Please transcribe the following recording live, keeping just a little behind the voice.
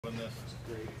this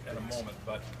in a moment,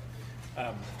 but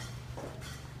I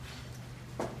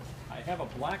have a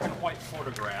black and white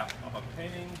photograph of a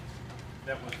painting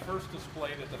that was first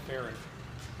displayed at the fair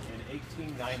in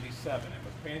 1897. It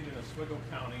was painted in Oswego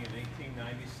County in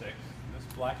 1896. This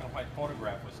black and white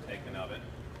photograph was taken of it.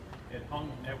 It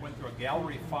went through a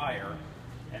gallery fire,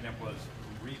 and it was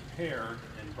repaired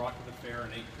and brought to the fair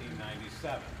in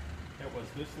 1897. It was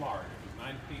this large. It was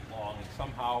 9 feet long, and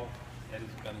somehow it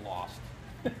has been lost.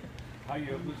 How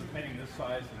you lose a painting this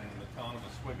size in the town of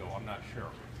Oswego, I'm not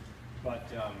sure. But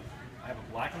I have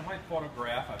a black and white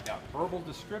photograph. I've got verbal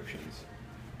descriptions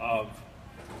of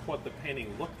what the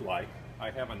painting looked like.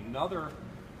 I have another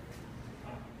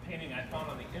painting I found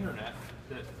on the internet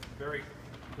that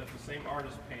the same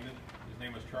artist painted. His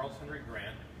name was Charles Henry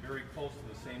Grant, very close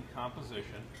to the same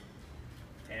composition,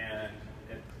 and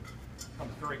it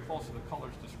comes very close to the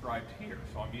colors described here.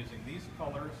 So I'm using these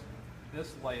colors,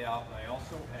 this layout, and I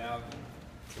also have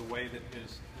the way that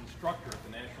his instructor at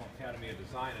the National Academy of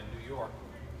Design in New York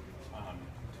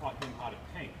taught him how to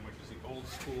paint, which is the old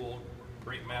school,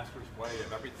 great master's way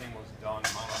of everything was done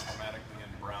monochromatically in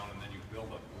brown, and then you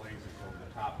build up glazes over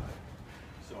the top of it.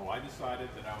 So I decided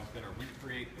that I was going to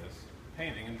recreate this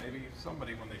painting, and maybe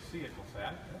somebody, when they see it, will say,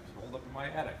 "It's rolled up in my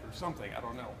attic," or something. I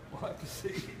don't know. We'll have to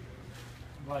see.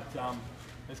 But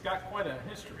it's got quite a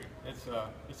history. It's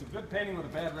a good painting with a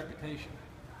bad reputation.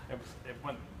 It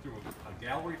went through a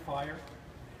gallery fire,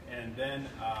 and then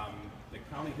the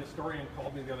county historian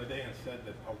called me the other day and said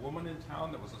that a woman in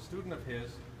town that was a student of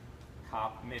his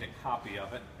made a copy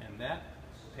of it, and that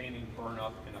painting burned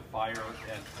up in a fire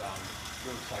at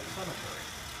Riverside Cemetery.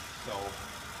 So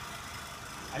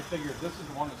I figured this is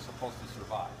the one that's supposed to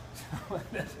survive. So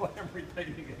that's why I'm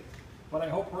repainting it. But I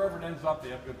hope wherever it ends up, they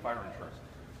have good fire insurance.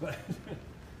 But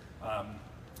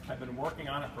I've been working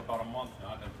on it for about a month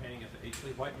now. I've been painting at the H.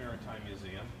 White Maritime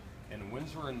Museum, and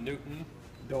Winsor and Newton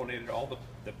donated all the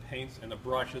paints and the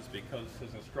brushes because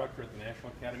his instructor at the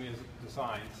National Academy of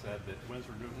Design said that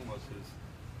Winsor Newton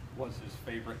was his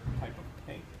favorite type of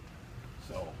paint.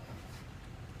 So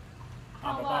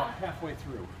I'm about halfway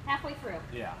through. Halfway through?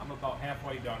 Yeah, I'm about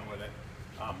halfway done with it.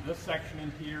 This section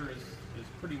in here is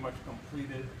pretty much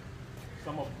completed.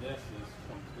 Some of this is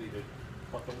completed,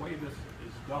 but the way this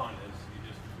is done is you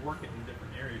just work it in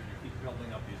different areas. You keep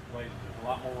building up these blazes. There's a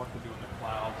lot more work to do in the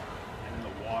clouds and in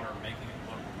the water, making it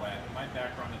look flat. My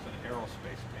background is in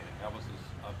aerospace painting. I was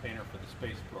a painter for the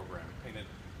space program. Painted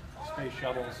space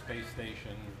shuttles, space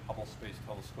station, Hubble Space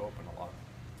Telescope, and a lot of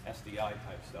SDI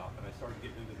type stuff. And I started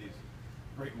getting into these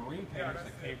great marine painters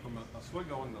that came from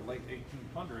Oswego in the late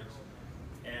 1800s.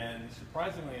 And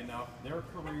surprisingly enough, their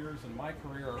careers and my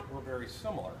career were very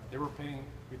similar. They were painting,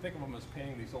 we think of them as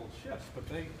painting these old ships, but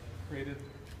they created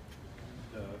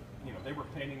they were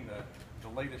painting the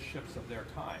latest ships of their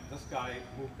time. This guy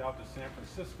moved out to San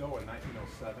Francisco in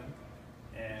 1907,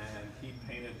 and he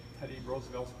painted Teddy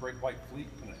Roosevelt's Great White Fleet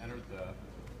and entered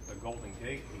the Golden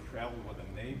Gate. He traveled with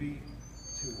the Navy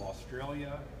to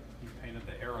Australia. He painted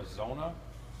the Arizona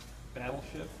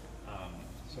battleship.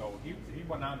 So he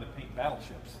went on to paint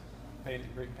battleships,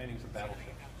 painted great paintings of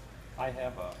battleships. I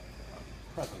have a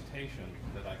presentation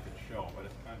that I could show, but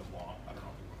it's kind of long. I don't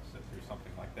know if you want to sit through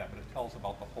something like that, but it tells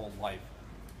about the whole life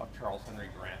of Charles Henry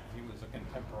Grant. He was a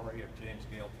contemporary of James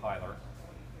Gale Tyler.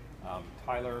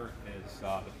 Tyler is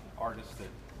the artist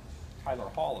that Tyler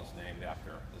Hall is named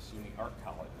after. The SUNY Art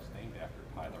College is named after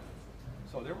Tyler.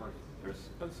 So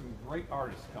there's been some great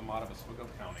artists come out of Oswego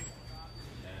County,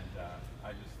 and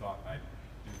I just thought I'd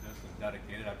do this and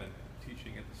dedicate it. I've been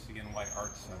teaching at the CNY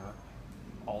Art Center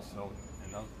also,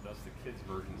 and that's the kids'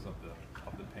 versions of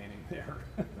the painting there.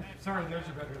 Sorry, theirs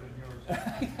are better than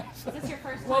yours. Is this your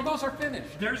first time? Well, those are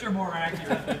finished. Theirs are more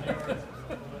accurate than yours.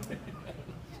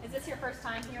 Is this your first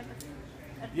time here?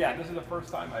 Yeah, this is the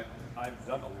first time I've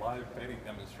done a live painting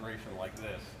demonstration like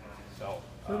this. So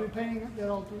you'll be painting that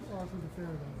all through the fair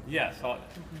then? Yes,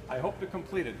 I hope to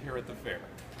complete it here at the fair,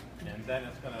 and then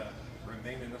it's going to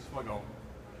remain in Oswego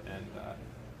and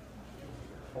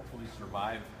hopefully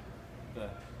survive the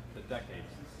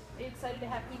decades. Are you excited to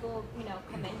have people,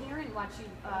 come in here and watch you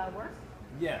work?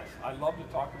 Yes, I love to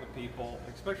talk to the people,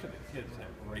 especially the kids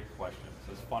have great questions.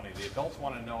 It's funny, the adults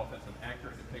want to know if it's an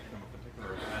accurate depiction of a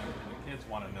particular event, and the kids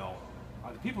want to know,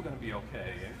 are the people going to be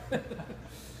okay?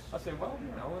 I say, well,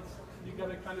 you got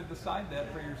to kind of decide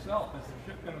that for yourself. Is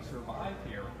the ship going to survive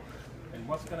here, and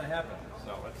what's going to happen?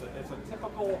 So it's a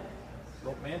typical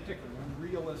romantic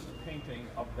realist painting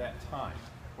of that time,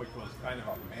 which was kind of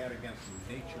a man against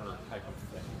nature type of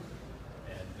thing.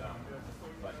 And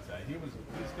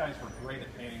these guys were great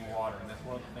at painting water, and that's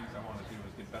one of the things I want to do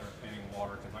is get better at painting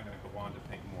water, because I'm going to go on to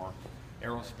paint more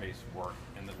aerospace work,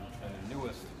 and the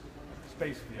newest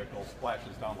space vehicle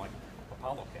splashes down like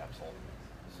Apollo capsule.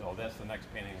 So that's the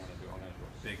next painting I'm going to do. I'm going to do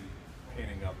a big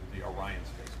painting of the Orion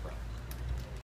spacecraft.